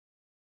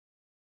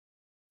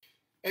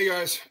Hey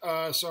guys,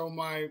 so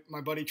my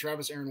buddy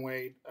Travis Aaron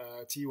Wade,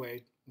 T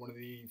Wade, one of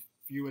the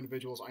few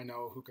individuals I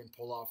know who can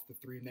pull off the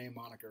three name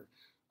moniker,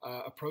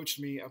 approached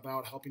me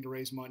about helping to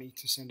raise money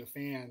to send a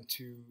fan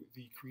to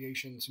the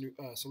Creations Salute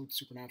the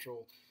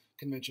Supernatural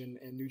convention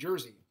in New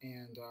Jersey,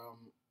 and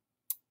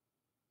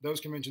those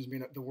conventions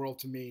mean the world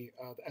to me.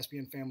 The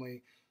SBN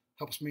family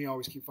helps me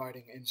always keep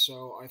fighting, and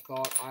so I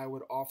thought I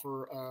would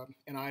offer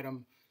an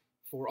item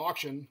for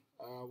auction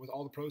with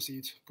all the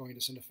proceeds going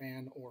to send a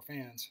fan or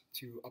fans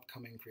to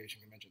upcoming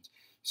creation conventions.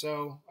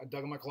 So I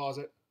dug in my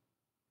closet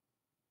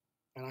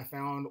and I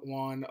found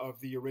one of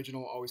the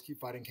original Always Keep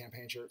Fighting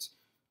campaign shirts.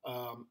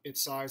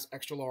 It's size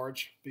extra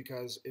large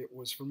because it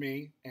was for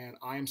me, and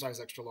I am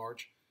size extra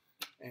large.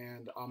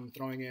 And I'm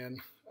throwing in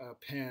a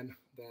pen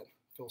that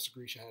Phil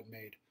Segrisha had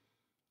made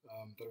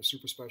that are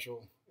super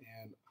special,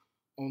 and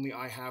only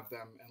I have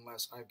them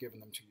unless I've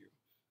given them to you.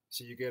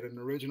 So you get an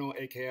original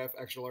AKF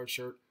extra large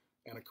shirt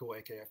and a cool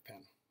AKF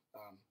pen.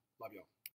 Love y'all.